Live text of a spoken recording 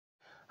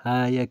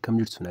Hi, akkam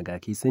jirtu nagaa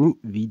keessanii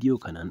viidiyoo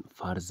kanaan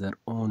further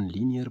on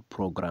linear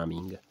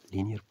programming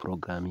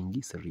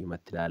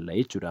sirriimatti ilaalla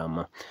jechuudha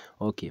amma.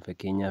 Okay,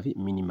 fakkeenyaaf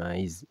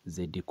minimize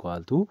z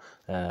equal to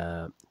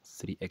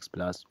 3x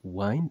plus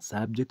y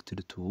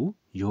subjected to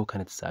yoo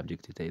kanatti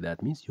subject ta'e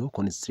that means yoo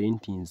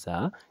constraint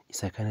isaa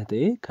isa kana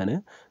ta'e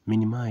kana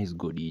minimize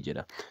godhii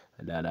jedha.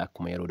 Ilaala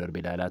akkuma yeroo darbe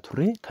ilaalaa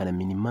turre kana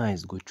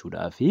minimize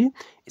gochuudhaaf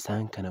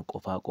isaan kana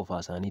qofaa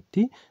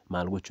isaaniitti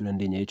maal gochuu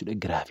dandeenya jechuudha,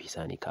 giraafii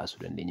isaanii kaasuu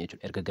dandeenya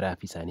jechuudha. Erga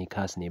giraafii isaanii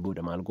kaasnee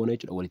booda maal goona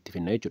jechuudha, walitti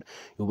finna jechuudha.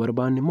 Yoo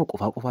barbaanne immoo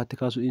qofaatti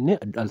kaasuu dhiisnee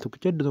al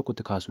tokkicha iddoo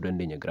tokkotti kaasuu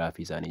dandeenya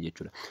giraafii isaanii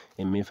jechuudha.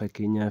 Inni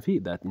fakkeenyaaf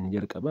that inni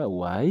jalqaba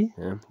y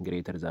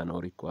greater than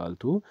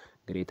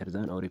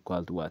or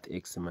equal to what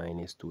x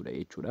minus 2 dha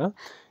jechuudha.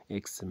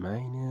 X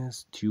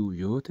minus 2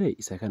 yoo ta'e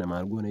isa kana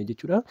maal goona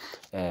jechuudha,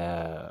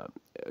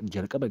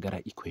 jalqaba gara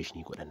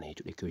equationii godhanna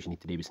jechuudha.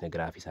 Equationiitti deebisna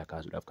giraafii isaa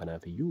kaasuudhaaf.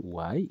 Kanaaf iyyuu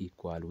y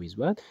equal with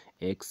what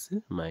x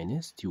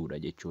minus 2 dha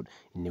jechuudha.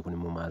 Inni kun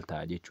immoo maal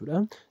ta'a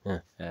jechuudha,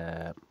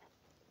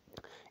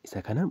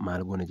 isa kana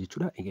maal goona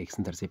jechuudha, x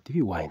interceptii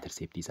fi y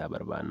interceptii isaa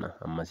barbaanna.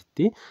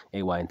 Ammasitti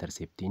y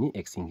interceptiin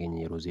x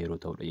keenya yeroo 0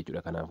 ta'udha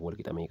jechuudha. Kanaaf wal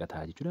qixa meeqa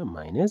ta'a jechuudha,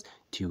 minus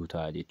 2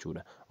 ta'a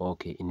jechuudha.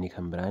 Okay, inni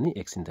kan biraani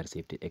x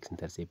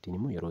interceptiin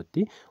immoo yeroo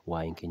itti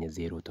y keenya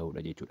 0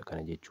 ta'udha jechuudha.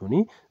 Kana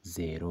jechuun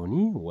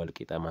 0 wal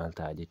qixa maal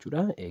ta'a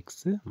jechuudha,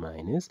 x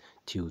minus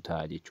 2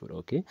 ta'a jechuudha.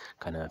 Okay,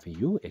 kanaaf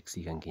iyyuu x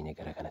kan keenya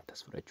gara kanatti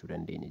as fudhachuu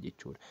dandeenya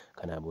jechuudha.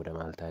 Kanaa booda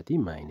maal taati,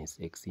 minus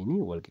x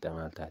wal qixa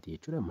maal taati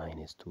jechuudha,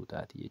 minus 2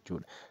 taati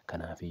jechuudha.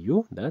 Kanaaf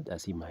iyyuu that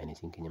asii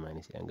minus keenya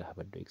minus gaafa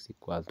baddu x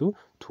equal to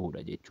 2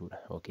 dha jechuudha.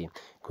 Okay,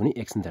 kuni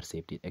x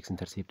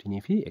interceptiin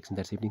fi x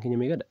interceptiin keenya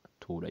meeqadha,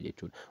 2 dha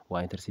jechuudha.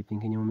 Y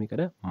interceptiin keenya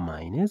meeqadha,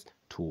 minus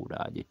 2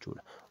 dha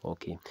jechuudha.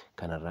 Okay,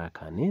 kanarraa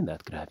kaanee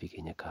that giraafii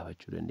keenya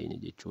kaafachuu dandeenya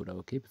jechuudha.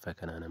 Okay, bifa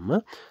kanaan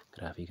amma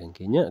giraafii kan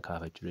keenya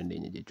kaafachuu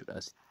dandeenya jechuudha.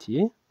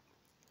 Asitti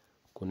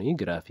kuni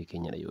giraafii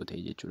keenyadha yoo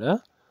ta'e jechuudha.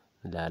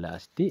 Ilaala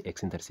asitti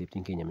x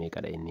interceptiin keenya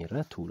meeqadha inni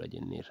irraa 2 dha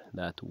jenneerra.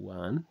 That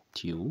 1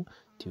 2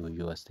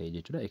 yoo as ta'e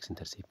jechuudha. X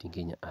interceptiin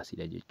keenya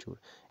asidha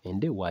jechuudha.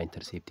 Ende y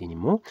interceptiin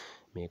immoo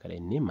meeqadha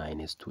inni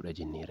minus 2 dha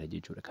jenneerra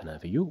jechuudha.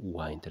 Kanaaf iyyuu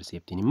y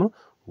interceptiin immoo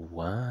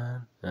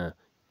 1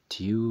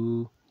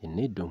 2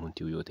 jennee iddoon kun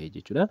 2 yoo ta'e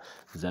jechuudha.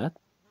 That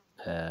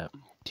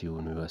 2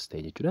 yoo as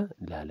ta'e jechuudha.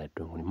 Ilaala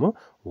iddoon kun immoo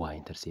y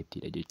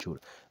interceptiidha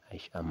jechuudha.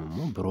 Amma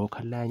immoo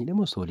broken line dha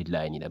moo solid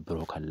line dha?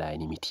 Broken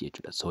line miti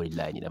jechuudha. Solid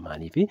line dha.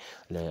 Maaliif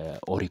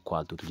or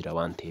equal to jira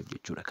waan ta'eef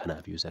jechuudha.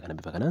 Kanaaf iyyuu isa kana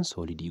bifa kanaan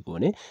solidii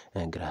goone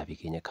giraafii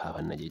keenya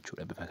kaafanna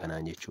jechuudha. Bifa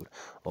kanaan jechuudha.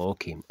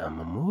 Okay,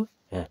 amma immoo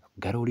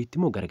gara oliitti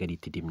immoo gara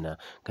gadiitti dibna.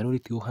 Gara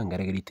oliitti yookaan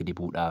gara gadiitti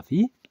dibuudhaaf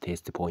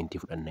test point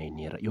fudhanna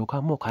inni irra.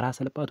 Yookaan immoo karaa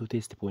salphaatu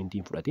test point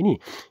fudhatini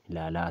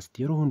ilaalaa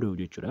asitti yeroo hundaa'u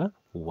jechuudha.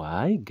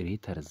 Y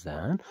greater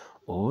than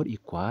or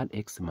equal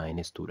x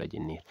minus 2 dha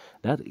jenneera.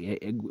 That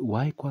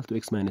y equal to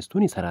x minus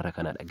 2 sarara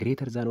kanadha.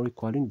 Greater than or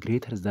equal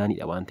greater than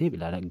dha waan ta'eef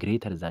ilaala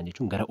greater than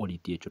jechuun gara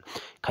oliitti jechuudha.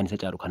 Kan isa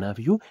caalu kanaaf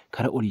iyyuu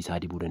kara olii isaa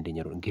dibuu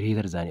dandeenya jechuudha.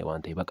 Greater than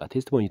waan ta'eef bakka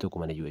test point tokko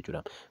malee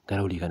jechuudha.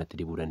 Gara olii kanatti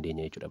dibuu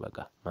dandeenya jechuudha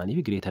bakka.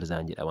 Maaliif greater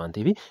than jedha waan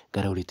ta'eef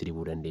gara oliitti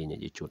dibuu dandeenya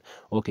jechuudha.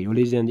 Okay, yoo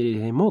less than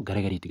jedhee immoo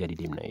gara gadiitti gadi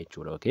dibna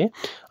jechuudha. Okay.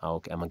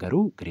 Okay, amma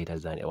garuu greater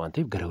than waan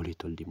ta'eef gara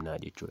oliitti ol dibna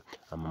jechuudha.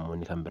 Amma immoo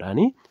inni kan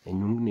biraani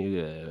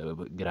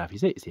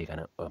giraafii isee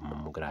kana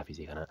ammoo giraafii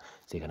isee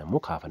kana immoo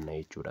kaafanna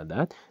jechuudha.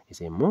 That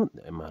isee immoo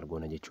maal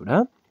goona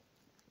jechuudha,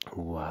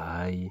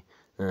 y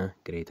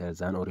greater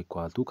than or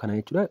equal to kana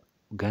jechuudha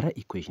gara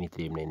equationiitti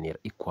deemna inni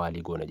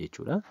equalii goona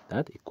jechuudha.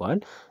 That equal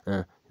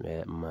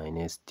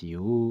minus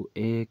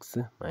 2x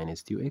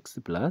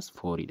plus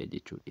 4 dha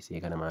jechuudha. Isee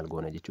kana maal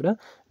goona jechuudha,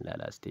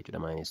 ilaala as jechuudha,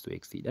 minus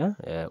 2x dha.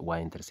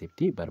 Y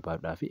interceptii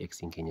barbaaduudhaaf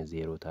x keenya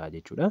 0 ta'a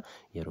jechuudha.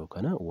 Yeroo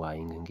kana y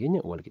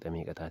keenya wal qixa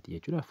meeqa taati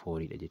jechuudha,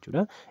 4 dha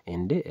jechuudha.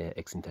 Ende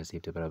x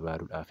interceptii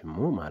barbaaduudhaaf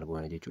immoo maal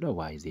goona jechuudha,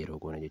 y 0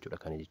 goona jechuudha.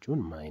 Kana jechuun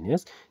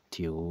minus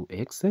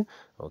 2x,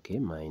 okay,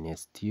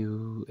 minus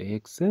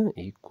 2x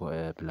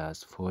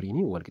plus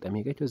 4 wal qixa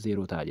meeqa jechuudha,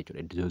 0 ta'a jechuudha.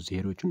 Iddoo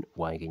 0 jechuun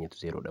y keenyatu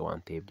 0 dha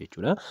waan ta'eef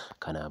jechuudha.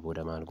 Kana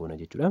booda maal goona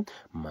jechuudha,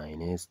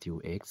 minus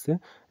 2x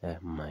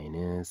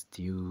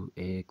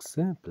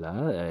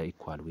plus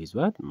equal with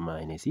what,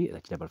 minus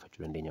achi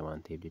dabalfachuu dandeenya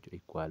waan ta'eef jechuudha.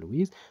 Equal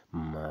with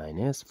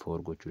minus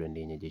 4 gochuu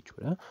dandeenya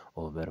jechuudha.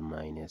 Over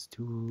minus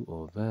 2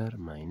 over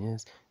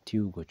minus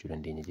 2 gochuu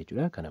dandeenya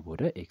jechuudha. Kana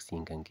booda x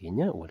kan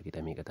keenya wal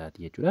qixa meeqa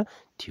taati jechuudha,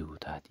 2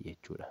 taati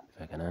jechuudha.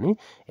 Bifa kanaan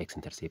x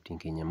interceptiin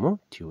keenya immoo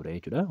 2 dha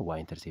jechuudha. Y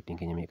interceptiin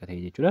keenya meeqa ta'e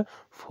jechuudha,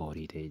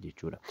 4 ta'e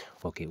jechuudha.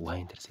 Okay, y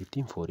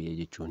interceptiin 4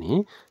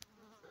 jechuun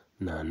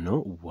naannoo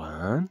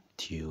 1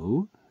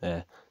 2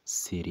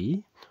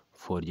 3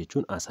 4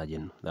 jechuun asaa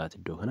jennu. That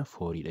iddoo kana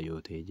 4 dha yoo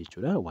ta'e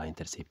jechuudha. Y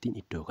interceptiin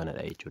iddoo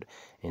kanadha jechuudha.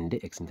 Ende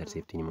x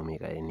interceptiin immoo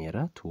meeqa inni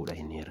irraa, 2 dha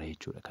inni irraa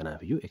jechuudha.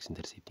 Kanaaf iyyuu x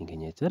interceptiin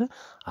keenya jechuudha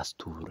as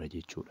 2 irra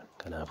jechuudha.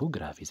 Kanaafuu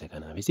giraafii isa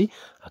kanaafis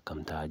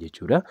akkam ta'a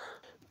jechuudha.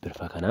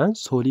 Bifa kanaan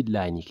solid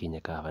line keenya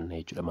kaafanna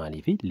jechuudha.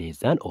 Maaliif less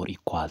than or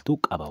equal to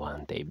qaba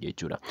waan ta'eef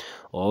jechuudha.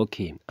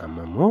 Okay,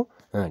 amma immoo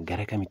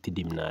gara kamitti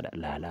dibnaadha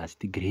laala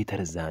asitti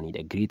greater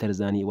thanidha. Greater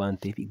than waan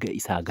ta'eef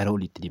isaa gara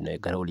olitti dibna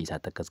gara olii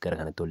isaatti akkas gara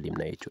kanatti ol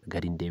dibna jechuudha.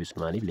 Gadi hin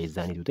deebisnu maaliif less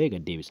than ta'e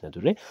gad deebisna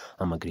turre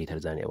amma greater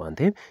than waan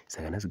ta'eef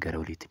isa kanas gara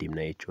olitti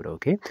dibna jechuudha.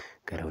 Okay,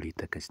 gara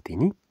olitti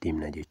akkasittiin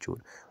dibna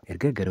jechuudha.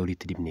 Erga gara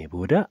olitti dibnee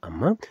booda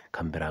amma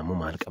kan biraa immoo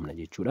maal qabna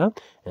jechuudha.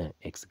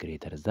 X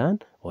greater than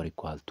or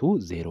equal to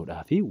 0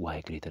 dhaa fi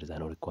y greater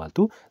than or equal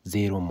to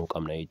 0 immoo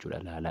qabna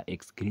jechuudha. Laala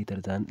x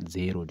greater than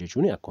 0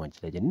 jechuun akkuma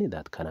jira jenne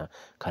that kana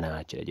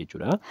achidha jechuudha.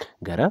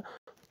 Gara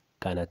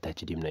kanatti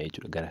achi dibna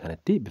jechuudha. Gara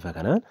kanatti bifa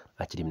kanaan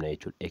achi dibna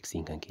jechuudha.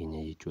 X'n kan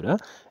keenya jechuudha.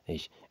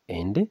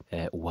 And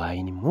y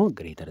immoo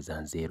greater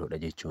than 0 dha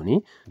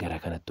jechuun gara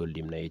kanatti ol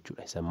dibna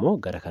jechuudha. Isa immoo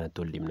gara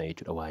kanatti ol dibna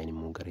jechuudha. Y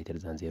immoo greater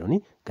than 0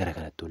 ni gara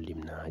kanatti ol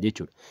dibna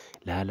jechuudha.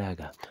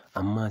 Laalaagaa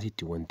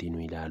ammaasitti wanti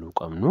nuyi ilaaluu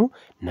qabnu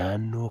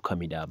naannoo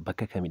kamidha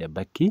bakka kamidha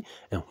bakki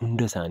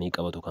hunda isaanii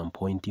qabatu kan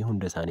pointii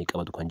hunda isaanii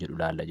qabatu kan jedhu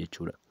laalla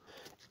jechuudha.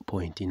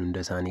 Pointiin hunda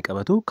isaanii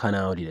qabatu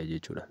kanaa olidha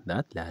jechuudha.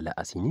 That laala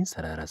asiin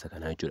sarara isa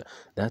kanaa jechuudha.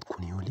 That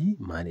kuni olii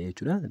maal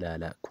jechuudha?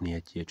 Laala kuni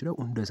achi jechuudha.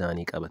 Hunda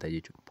isaanii qabata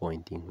jechuudha.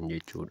 Pointiin kun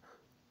jechuudha.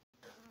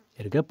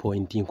 Erga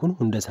pointiin kun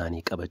hunda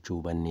isaanii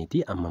qabachuu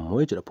banneeti amma immoo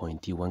jechuudha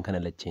pointiiwwan kana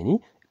lacheenii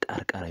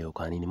qarqara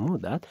yookaan immoo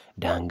that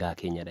daangaa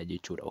keenyadha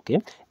jechuudha. Okay,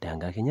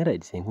 daangaa keenyadha.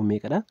 Iseen kun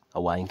meeqadha?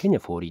 Y'n keenya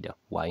 4dha.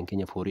 Y'n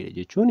keenya 4dha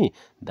jechuun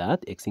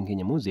that x'n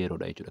keenya immoo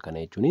 0dha jechuudha. Kana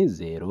jechuun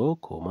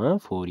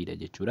 0,4dha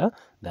jechuudha.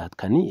 That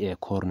kan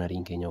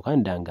corneriin keenya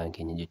yookaan daangaan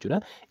keenya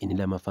jechuudha. Inni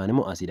lamaffaan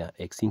immoo asidha.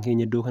 X'n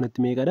keenya iddoo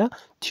kanatti meeqadha?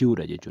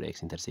 2dha jechuudha.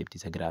 X intercept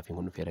isa graafiin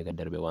kun dhufee raga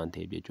darbe waan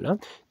ta'eef jechuudha.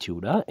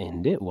 2dha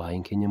and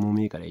y'n keenya immoo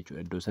meeqadha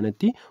jechuudha. Iddoo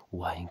sanatti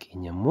y'n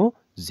keenya immoo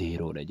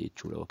 0dha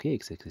jechuudha. Okay,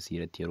 x axis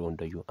irratti yeroo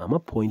hundayyuu amma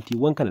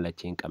pointiiwwan kana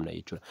lacheen qabna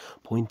jechuudha.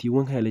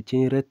 Pointiiwwan kana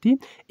lacheen irratti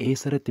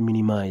eessa irratti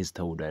minimize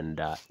ta'uu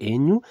danda'a?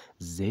 Eenyu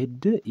z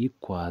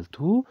equal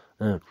to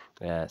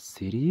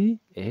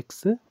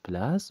 3x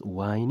plus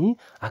y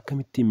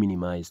akkamittiin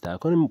minimize ta'a?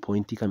 Kun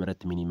pointii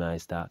kamirratti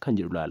minimize ta'a kan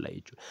jedhu laalla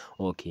jechuudha.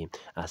 Okay,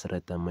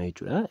 asirratti amma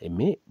jechuudha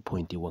mee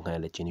pointiiwwan kana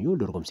lacheen iyyuu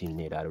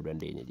dorgomsiisnee ilaaluu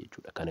dandeenya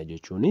jechuudha. Kana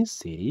jechuun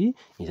 3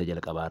 isa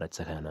jalqabaa irratti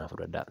isa kana naaf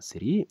fudhadhaa.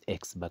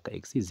 3x bakka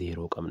x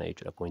 0 qabna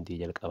jechuudha. Pointii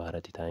jalqabaa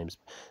irratti times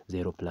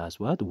 0 plus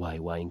what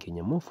y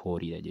keenya immoo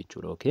 4dha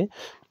jechuudha. Okay,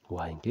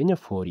 y keenya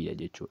 4dha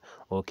jechuudha.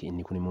 Okay,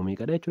 inni kun immoo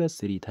meeqadha jechuudha?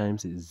 3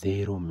 times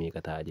 0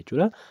 meeqa ta'a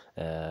jechuudha?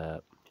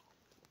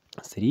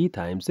 3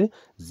 times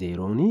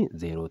 0 ni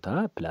 0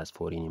 ta'a plus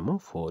 4 immoo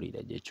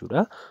 4dha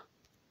jechuudha.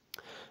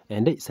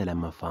 And isa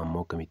lammaffaa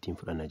immoo akkamittiin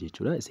fudhanna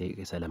jechuudha.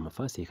 Isa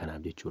lammaffaa isee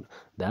kanaaf jechuudha.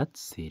 That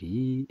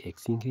 3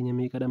 x'n keenya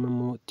meeqadha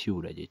immoo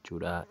 2dha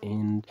jechuudha.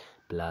 And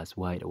plus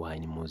y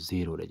immoo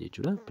 0dha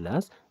jechuudha.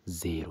 Plus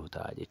 0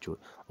 ta'a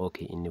jechuudha.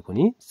 Okay, inni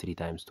kuni 3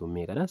 times 2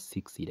 meeqadha?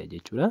 6dha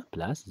jechuudha.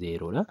 Plus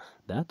 0dha.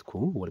 That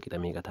kun walqixa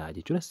meeqa ta'a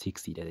jechuudha?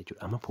 6dha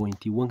jechuudha. Amma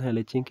pointiiwwan kana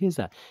lacheen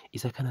keessaa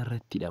isa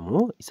kanarrattidha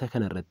moo isa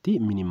kanarratti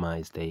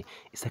minimize ta'e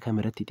isa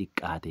kamirratti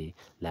xiqqaate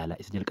laala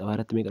isa jalqabaa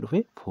irratti meeqa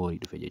dhufe? 4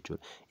 dhufe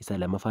jechuudha. Isa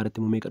lammaffaa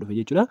irratti immoo meeqa dhufe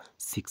jechuudha?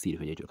 6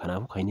 dhufe jechuudha.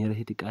 Kanaafuu kan inni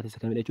irratti xiqqaate isa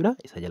kamidha jechuudha?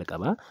 Isa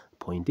jalqabaa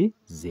pointii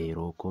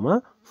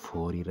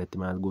 0,4 irratti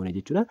maal goone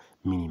jechuudha?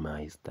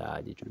 Minimize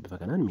ta'a jechuudha. Bifa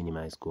kanaan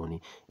minimize goone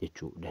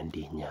jechuu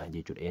dandeenya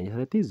jechuudha. Eenyu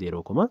irratti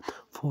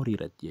 0,4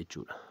 irratti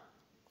jechuudha.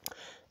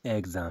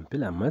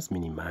 Example ammas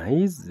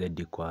minimize z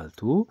equal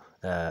to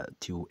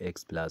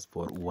 2x plus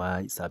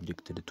 4y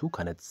subjected to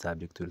kanatti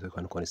subjected to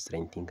kan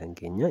constraintiin kan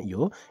keenya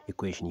yoo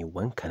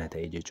equationiiwwan kana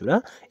ta'e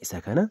jechuudha.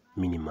 Isa kana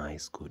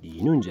minimize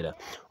godhiinu jedha.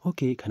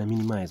 Okay, kana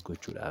minimize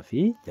gochuudhaa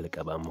fi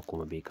jalqaba amma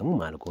akkuma beekamu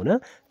maal goona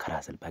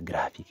karaa salphaa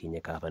graafii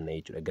keenya kaafanna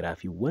jechuudha.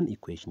 Graafiiwwan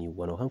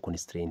equationiiwwan yookaan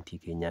constraintii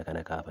keenya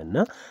kana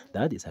kaafanna.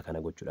 That isa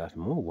kana gochuudhaaf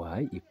immoo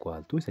y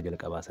equal to isa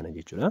jalqabaa sana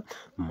jechuudha.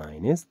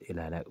 Minus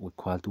ilaala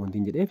equal to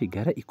wantiin jedheef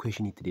gara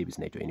equationiitti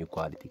deebisna jechuudha.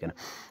 Inequality kana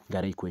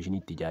gara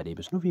equationiitti ijaa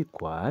deebisnuuf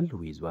equal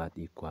with what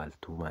equal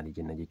to maali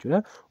jenna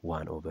jechuudha.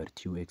 1 over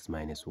 2x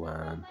minus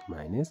 1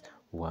 minus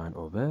 1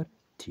 over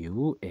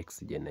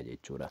 2x jenna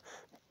jechuudha.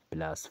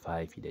 Plus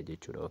 5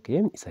 jechuudha.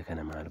 Okay, isa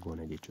kana maal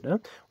goona jechuudha?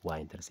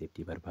 Y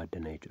interceptii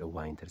barbaaddanna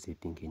jechuudha. Y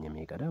interceptiin keenya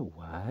meeqadha?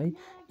 Y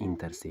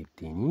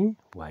interceptiin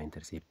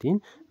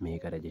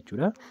meeqadha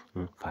jechuudha?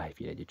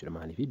 5dha jechuudha.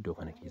 Maaliif iddoo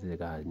kana keessa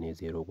gaafnee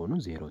 0 goonu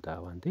 0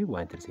 ta'a waan ta'eef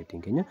Y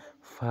interceptiin keenya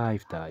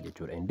 5 ta'a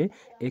jechuudha. Inde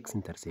X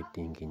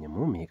interceptiin keenya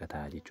immoo meeqa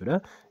ta'a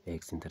jechuudha?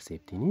 X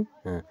interceptiin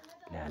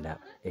laala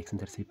X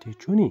intercept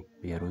jechuun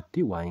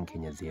yerootti Y'in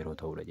keenya 0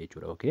 ta'udha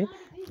jechuudha. Okay,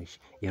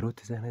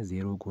 yerootti sana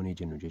 0 goonee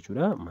jennu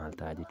jechuudha. Maal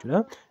ta'a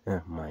jechuudha?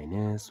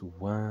 Minus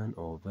 1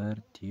 over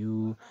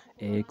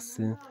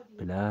 2x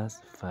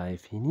plus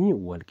 5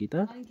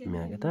 walqixa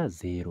meeqa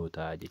 0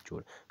 ta'a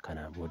jechuudha.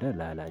 Kana booda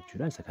laalaa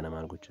jechuudha. Isa kana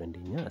maal gochuu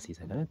dandeenya? Asii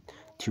isa kana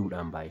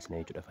ti'uudhaan baay'isna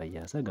jechuudha.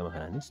 Fayyaasaa gama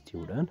kanaanis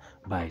ti'uudhaan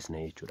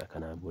baay'isna jechuudha.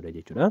 Kana booda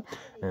jechuudha.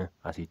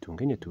 Asiittuun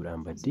keenya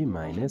ti'uudhaan baddi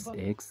minus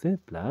x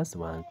plus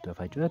 1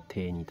 ta'a jechuudha.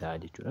 10 ta'a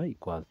jechuudha.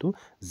 Equal to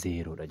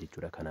 0dha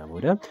jechuudha. Kana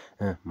booda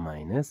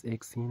minus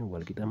x'n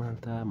walqixa maal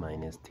ta'a?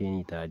 Minus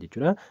 10 ta'a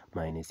jechuudha.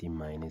 Minus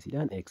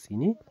dhaan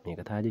x'n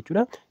meeqa ta'a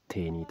jechuudha?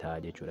 10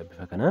 ta'a jechuudha.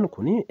 Bifa kanaan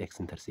kuni x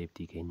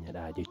interceptii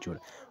keenyadha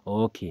jechuudha.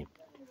 Okay.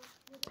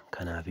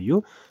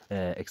 Kanaafiyyuu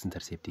x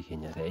interceptii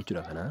keenya ta'e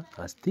jechuudha. Kana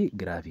asitti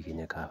giraafii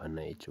keenya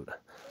kaafanna jechuudha.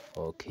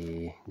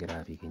 Okay,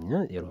 giraafii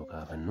keenya yeroo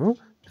kaafannu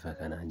bifa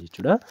kanaan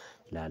jechuudha.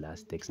 Ilaala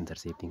asitti x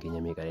interceptiin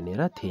keenya meeqa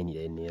jenneerra 10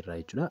 dha jenneerra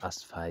jechuudha. As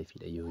 5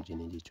 dha yoo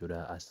jenne jechuudha.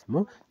 As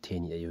immoo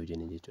 10 dha yoo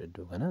jenne jechuudha.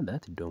 Iddoo kana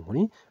that iddoon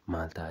kuni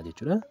maal ta'a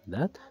jechuudha.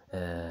 That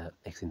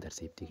x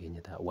interceptii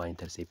keenya ta'a. Y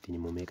interceptiin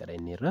immoo meeqa dha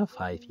jenneerra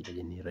 5 dha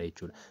jenneerra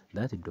jechuudha.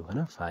 That iddoo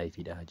kana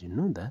 5 dha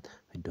jennu that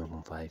iddoon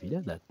kun 5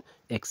 dha. That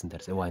x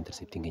intercept y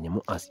interceptiin keenya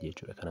immoo as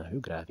jechuudha.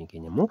 Kanaafiyyuu giraafiin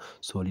keenya immoo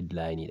solid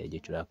line dha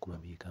jechuudha. Akkuma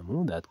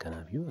beekamu that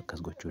kanaafiyyuu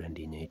akkas gochuu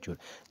dandeenya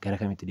jechuudha. Gara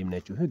kamitti deemna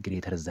jechuudha.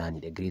 Greater than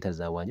dha. Greater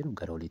than waan jedhu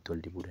gara olitti ol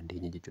dibuu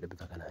dandeenya jechuudha.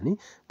 Bifa kanaanii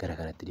gara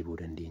kanatti dibuu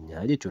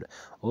dandeenya jechuudha.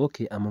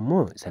 Okay, amma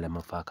immoo isa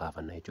lammaffaa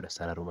kaafanna jechuudha.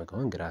 Sararuma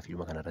qaban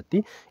giraafiidhuma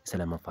kanarratti isa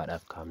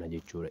lammaffaadhaaf kaafna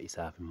jechuudha.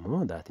 Isaaf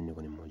immoo daatinni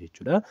kun immoo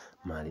jechuudha.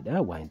 Maalidha?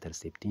 Y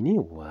interceptiin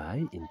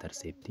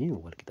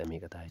wal qixa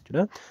meeqa ta'a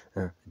jechuudha.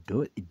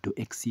 Iddoo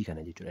x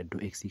kana jechuudha. Iddoo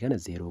x kana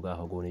 0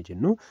 gaafa goone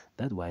jennu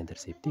that y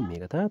interceptiin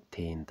meeqa ta'a?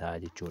 10 ta'a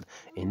jechuudha.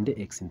 Inde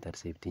x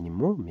interceptiin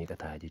immoo meeqa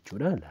ta'a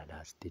jechuudha.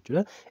 Laalaas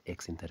jechuudha.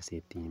 X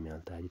interceptiin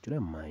maal ta'a jechuudha.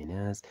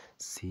 minus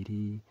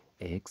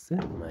 3x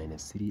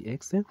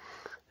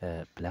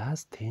plus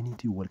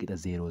 10 wal qixa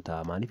 0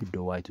 ta'a. Maaliif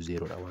iddoo y tu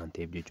 0 dha waan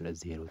ta'eef jechuudha.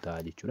 0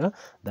 ta'a jechuudha.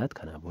 That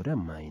kana booda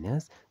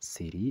minus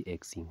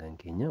 3x kan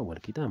keenya wal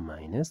qixa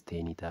minus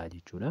 10 ta'a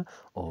jechuudha.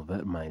 Over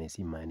minus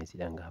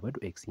dhaan gaafa badu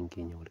x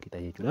keenya wal qixa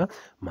jechuudha.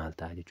 Maal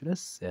ta'a jechuudha.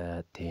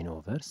 10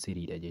 over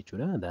 3 dha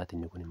jechuudha. That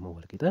inni kun immoo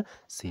wal qixa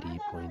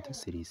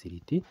 3.33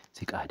 tti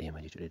siqaa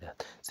deema jechuudha.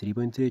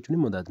 3.3 jechuun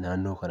immoo that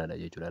naannoo kanadha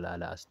jechuudha.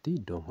 Laala asitti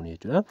iddoon kun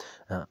jechuudha.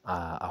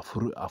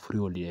 Afurii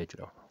olidha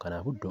jechuudha.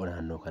 Kanaafuu iddoo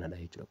naannoo kanadha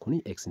jechuudha. Kuni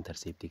x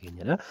interceptii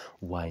keenyadha.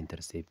 Y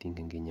interceptiin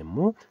kan keenya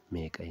immoo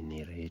meeqa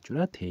inneerra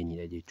jechuudha. 10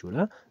 dha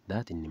jechuudha.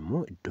 That inni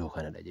immoo iddoo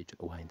kanadha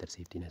jechuudha. Y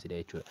interceptiin asidha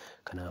jechuudha.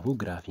 Kanaafuu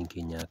giraafiin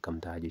keenya akkam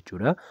ta'a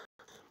jechuudha.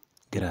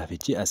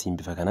 Giraafichi asiin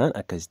bifa kanaan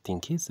akkasittiin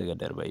keessa gad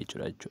darba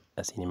jechuudha.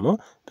 Asiin immoo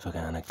bifa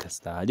kanaan akkas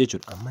ta'a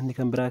jechuudha. Amma inni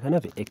kan biraa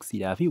kanaaf x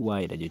dhaa fi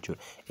y dha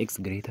jechuudha. X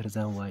greater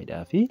than y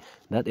dhaa fi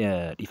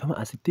dhiifama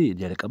asitti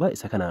jalqaba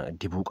isa kana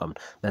dibuu qabna.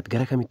 That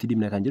gara kamitti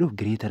dibna kan jedhuuf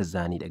greater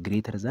than dha.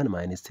 Greater than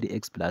minus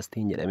 3x plus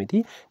 10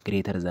 jedhamiti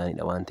greater than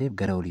dha waan ta'eef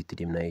gara oliitti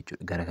dibna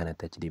jechuudha. Gara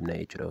kanatti achi dibna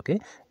jechuudha. Okay?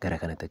 Gara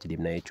kanatti achi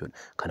dibna jechuudha.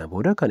 Kana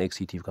booda kan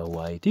x tiif kan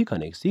y ti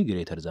kan x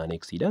greater than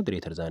x dha.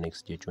 Greater than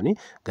x jechuun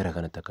gara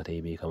kanatti akka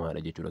ta'e beekamaadha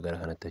jechuudha. Gara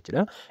kanatti achidha.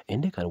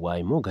 Inde kan y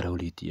immoo gara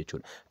oliitti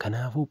jechuudha.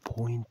 Kanaafuu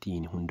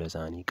pointiin hunda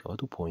isaanii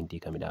qabatu pointii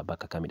kamidha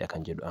bakka kamidha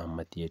kan jedhu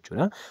ammatti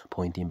jechuudha.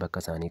 Pointiin bakka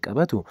isaanii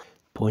qabatu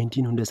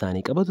pointiin hunda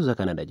isaanii qabatu isa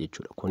kanadha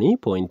jechuudha. Kuni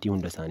pointii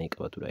hunda isaanii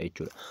qabatudha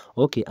jechuudha.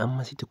 Okay,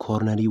 ammasitti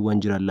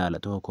koornariiwwan jiran laala.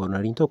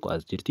 Koornariin tokko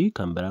as jirti,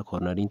 kan biraa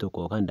koornariin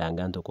tokko yookaan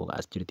daangaan tokko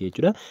as jirti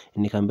jechuudha.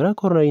 Inni kan biraa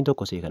koornariin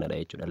tokko see kanadha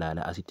jechuudha.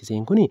 Laala asitti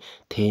seen kuni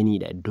 10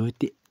 dha. Iddoo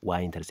itti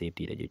y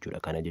interceptii dha jechuudha.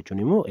 Kana jechuun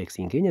immoo x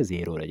keenya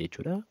 0 dha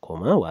jechuudha.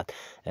 Koma waat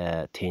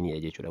 10 dha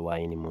jechuudha.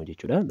 Y immoo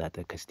jechuudha.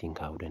 Daata akkasitiin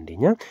kaa'uu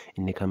dandeenya.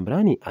 Inni kan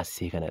biraan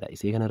asii kanadha.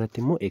 Isee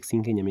kanarratti immoo x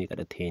keenya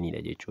meeqadha? 10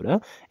 dha jechuudha.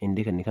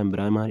 Inni kan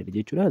biraa maalidha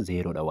jechuudha?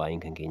 0 dha y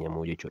kan keenya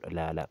immoo jechuudha.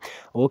 Laala.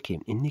 Okay,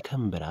 inni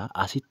kan biraa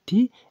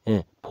asitti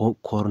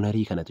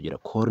koornarii kanatu jira.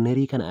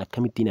 Koornarii kana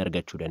akkamittiin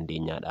argachuu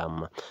dandeenyaadha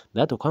amma.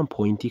 Daata yookaan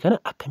pointii kana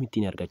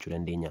akkamittiin argachuu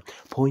dandeenya?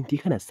 Pointii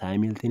kana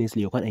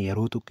simultaneously yookaan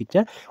yeroo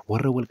tokkicha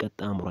warra wal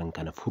qaxxaamuran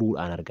kana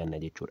furuudhaan arganna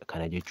jechuudha.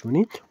 Kana jechuun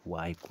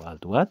y equal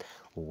to what?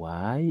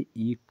 Y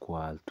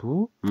equal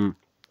to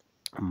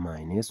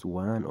minus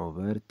 1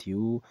 over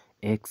 2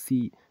 x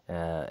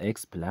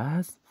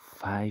plus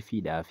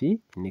 5 dhaa fi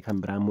inni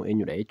kan biraa immoo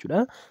eenyudha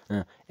jechuudha.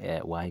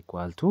 Y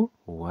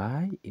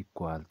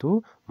equal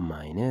to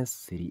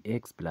minus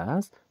 3x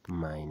plus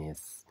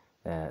minus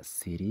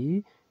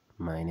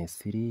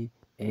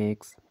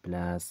 3x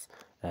plus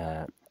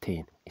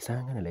 10.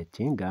 Isaan kana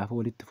lacheen gaafa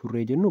walitti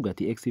furree jennu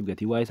gatii x fi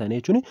gatii y isaanii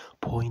jechuun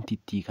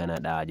pointittii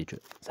kanadha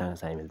jechuudha. Isaan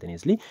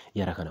simultaneously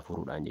yara kana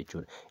furuudhaan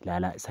jechuudha.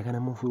 Ilaala isa kana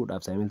immoo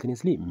furuudhaaf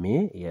simultaneously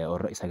mee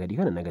warra isa gadii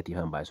kana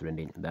negatiivaan baasuu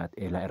dandeenya. That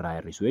irraa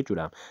hir'isuu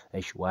jechuudha.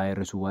 Y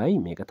hir'isuu y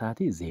meeqa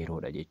taati?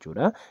 0 dha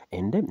jechuudha.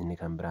 Inni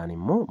kan biraan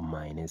immoo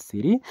minus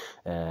 3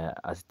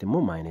 asitti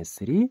immoo minus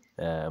 3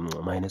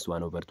 minus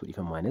 1 over 2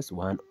 dhifa minus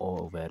 1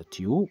 over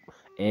 2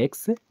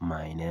 x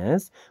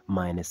minus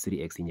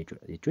 3x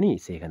jechuudha. Jechuun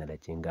isee kana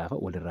lacheen gaafa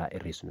walirraa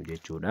hir'isnu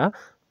jechuudha.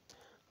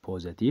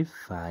 Positive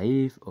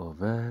 5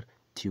 over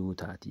 2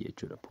 taati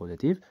jechuudha.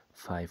 Positive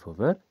 5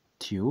 over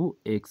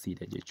 2x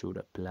dha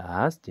jechuudha.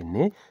 Plus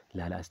jennee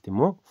laala asitti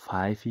immoo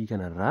 5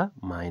 kanarraa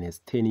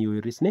minus 10 yoo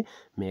hir'isne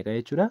meeqa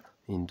jechuudha?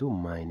 Into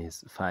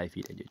minus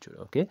 5 dha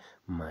jechuudha. Okay?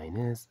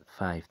 Minus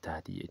 5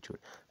 taati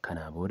jechuudha.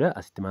 Kana booda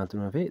asitti maaltu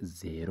nu hafe?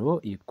 0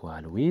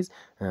 equal with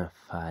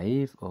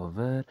 5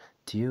 over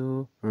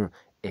 2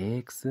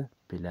 x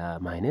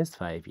minus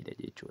 5 dha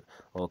jechuudha.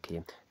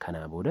 Okay.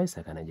 Kana booda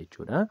isa kana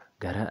jechuudha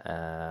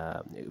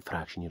gara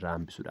fraction irraa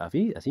hambisuudhaaf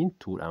asiin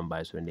 2 dhaan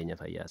baay'isuu dandeenya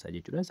fayyaasaa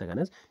jechuudha. Isa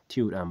kanas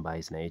 2 dhaan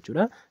baay'isna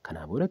jechuudha.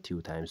 Kana booda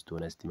 2 times 2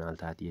 nasti maal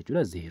taati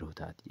jechuudha 0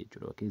 taati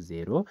jechuudha. Okay.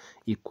 0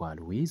 equal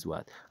with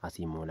what?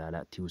 Asiin immoo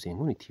ilaala tiuseen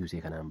kun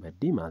tiusee kanaan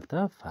baddii maal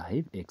ta'a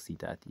 5x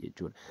taati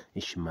jechuudha.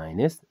 Ish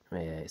minus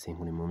isin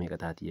kun immoo meeqa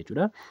taati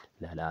jechuudha.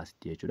 Ilaala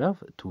asitti jechuudha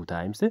 2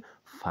 times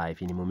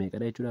 5 immoo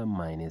meeqadha jechuudha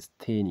minus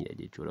 10 dha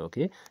jechuudha.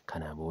 Okay.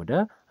 Kana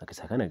booda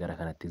akka kana gara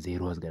kanatti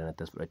 0 as gara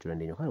kanatti as fudhachuu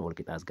dandeenya yookaan wal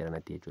qixaas gara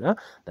kanatti jechuudha.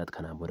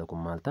 Kana booda kun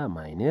maal ta'a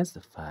minus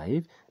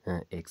 5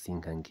 x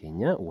kan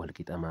keenya wal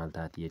qixa maal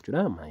taati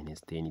jechuudha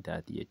minus 10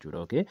 taati jechuudha.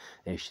 Okay.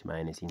 Ish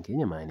minus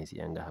keenya minus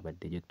hanga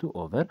badde jettu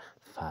over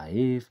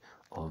 5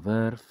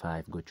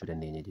 gochuu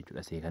dandeenya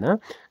jechuudha. See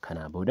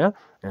kana booda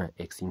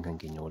x kan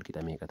keenya wal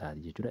qixa meeqa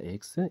taati jechuudha.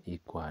 X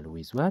equal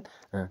with what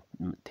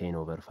 10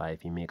 over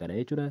 5 meeqadha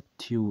jechuudha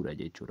 2 dha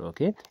jechuudha.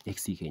 Okay.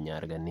 X keenya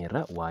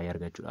arganneerra y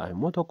argachuudhaaf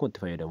immoo tokko itti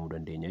fayyadamuu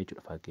dandeenya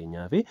jechuudha.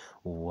 Fakkeenyaaf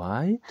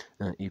y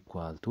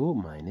equal to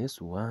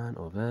minus 1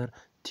 over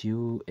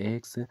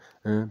 2x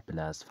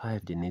plus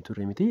 5 jennee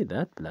turre miti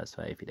that plus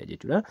 5 dha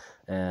jechuudha.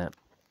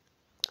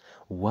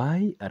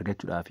 Y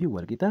argachuudhaaf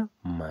wal qixa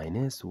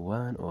minus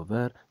 1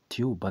 over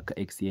 2 bakka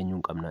x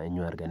eenyuun qabna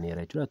eenyu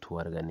arganneera jechuudha 2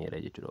 arganneera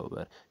jechuudha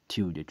over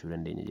 2 jechuu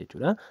dandeenya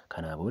jechuudha.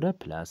 Kana booda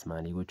plus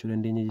maalii gochuu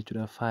dandeenya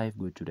jechuudha 5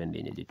 gochuu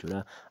dandeenya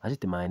jechuudha.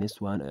 Asitti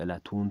minus 1 la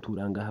 2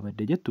 dhaan gaafa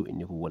badde jettu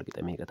inni kun wal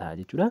qixa meeqa ta'a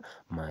jechuudha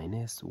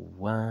minus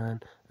 1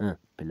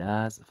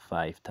 plus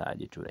 5 ta'a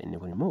jechuudha. Inni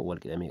kun immoo wal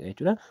qixa meeqa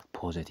jechuudha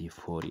positive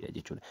 4 dha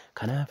jechuudha.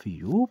 Kanaaf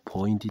iyyuu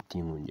point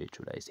ittiin kun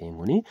jechuudha. Iseen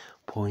kuni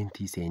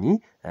point iseenii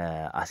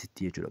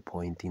asitti jechuudha.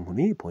 Pointiin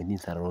kuni pointiin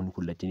sararoonni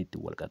kullachiin itti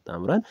wal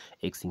qaxxaamuran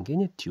x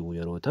keenya 2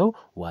 yeroo ta'u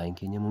y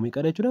keenya immoo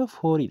meeqa jechuudha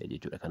 4 dha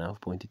jechuudha. Kanaaf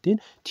point ittiin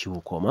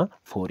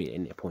 2,4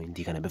 inni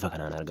pointii kana bifa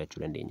kanaan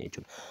argachuu dandeenya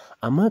jechuudha.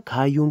 Amma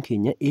kaayyoon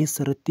keenya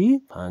eessarratti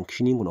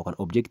functioning kun yookaan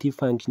objective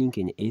functioning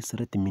keenya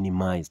eessarratti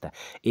minimize ta'a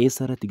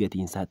eessarratti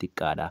gatiin isaa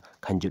xiqqaadha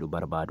kan jedhu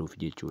barbaaduuf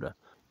jechuudha.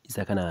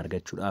 Isa kana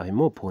argachuudhaaf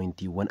immoo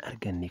pointiiwwan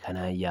arganne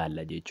kana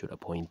yaalla jechuudha.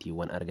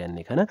 Pointiiwwan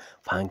arganne kana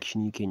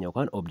functioning keenya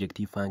yookaan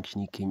objective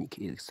functioning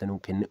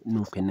keenya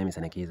nuuf kenname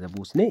sana keessa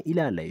buusnee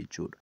ilaalla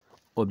jechuudha.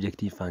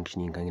 Objective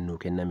functioning kan nuuf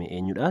kenname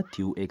eenyudha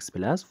 2x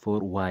plus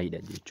 4y dha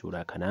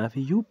jechuudha. Kanaaf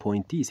iyyuu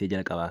pointii isee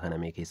jalqabaa kana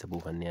mee keessa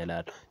buufannee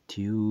ilaallu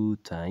 2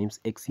 times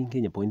x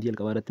keenya pointii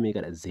jalqabaa irratti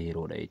meeqadha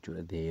 0 dha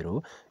jechuudha.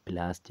 0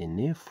 plus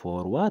jennee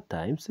 4y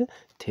times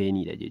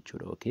 10 dha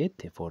jechuudha. Okay.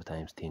 4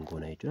 times 10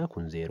 kuna jechuudha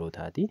kun 0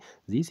 taati.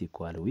 This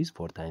equal with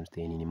 4 times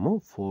 10 immoo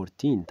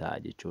 14 ta'a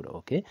jechuudha.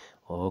 Okay.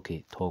 Okay.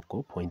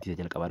 Tokko pointii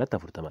isa jalqabaa irratti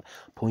 40.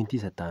 Pointii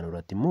isa itti aanu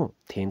irratti immoo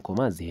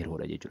 10,0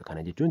 dha jechuudha.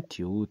 Kana jechuun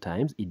 2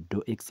 times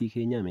iddoo x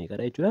keenya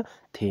meeqadha jechuudha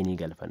 10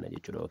 galfanna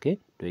jechuudha. Okay.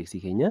 Iddoo x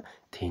keenya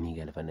 10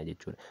 galfanna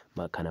jechuudha.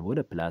 Kana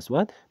booda plus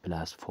what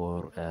plus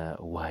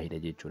 4y dha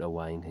jechuudha.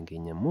 Y kan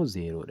keenya immoo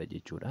 0 dha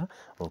jechuudha.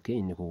 Okay.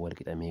 Inni kun wal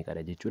qixa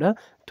meeqadha jechuudha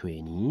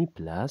 20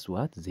 plus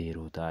what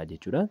 0 ta'a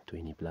jechuudha.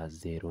 20 plus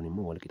 0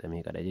 immoo wal qixa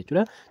meeqadha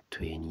jechuudha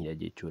 20 dha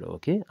jechuudha.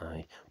 Okay.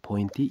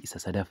 Pointii isa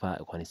sadaffaa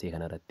yookaan isee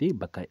kanarratti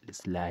bakka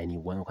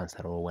laayiniiwwan yookaan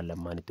sararoowwan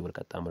lamaan itti wal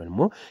qaxxaamuran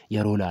immoo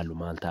yeroo laallu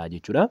maal ta'a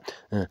jechuudha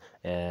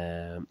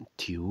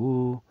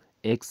 2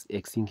 x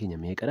keenya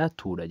meeqadha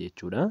 2 dha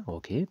jechuudha.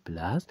 Okay.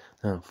 Plus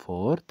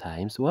 4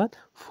 times what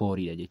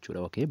 4 dha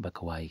jechuudha. Okay.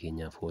 Bakka y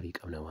keenya 4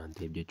 qabna waan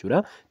ta'eef jechuudha.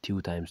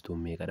 2 times 2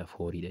 meeqadha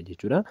 4 dha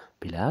jechuudha.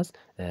 Plus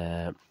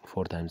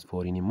 4 times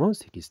 4 immoo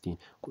 16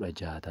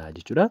 16 ta'a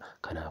jechuudha.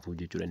 Kanaafuu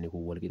jechuudha inni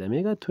kun wal qixa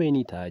meeqa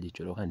 20 ta'a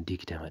jechuudha yookaan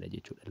 20 dha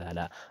jechuudha.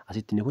 Ilaalaa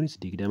asitti inni kunis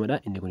 20 dha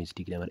inni kunis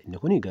 20 dha inni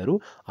kun garuu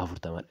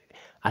 40 dha.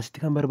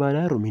 Asitti kan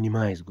barbaadaa jiru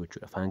minimize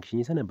gochuudha.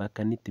 Functionii sana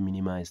bakka inni itti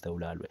minimize ta'uu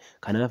ilaalu.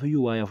 Kanaaf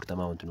iyyuu y 40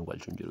 wanti nu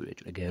galchuun jiru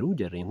jechuudha. Garuu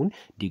jarreen kun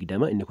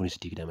 20 inni kunis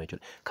 20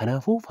 jechuudha.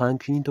 Kanaafuu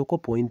functionii tokko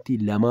pointii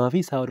lamaa fi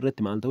isaa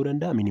irratti maal ta'uu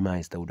danda'a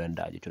minimize ta'uu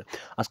danda'a jechuudha.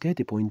 As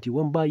keessatti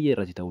pointiiwwan baay'ee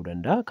irratti ta'uu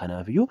danda'a.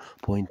 Kanaaf iyyuu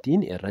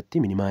pointiin irratti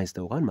minimize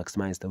ta'uu kan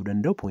maximize ta'uu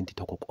danda'u pointii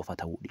tokko qofa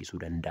ta'uu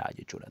dhiisuu danda'a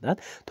jechuudha.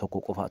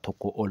 Tokko qofa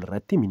tokko ol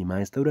irratti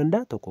minimize ta'uu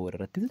danda'a tokko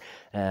irratti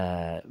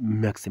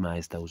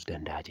maximize ta'uu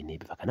danda'a jennee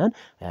bifa kanaan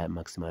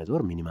maximize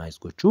or minimize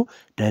gochuu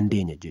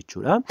dandeenya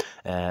jechuudha.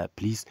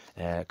 Please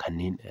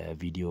kanneen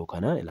viidiyoo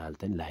kana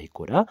ilaaltan like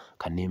godhaa.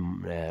 Kanneen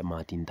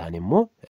maatiin taane immoo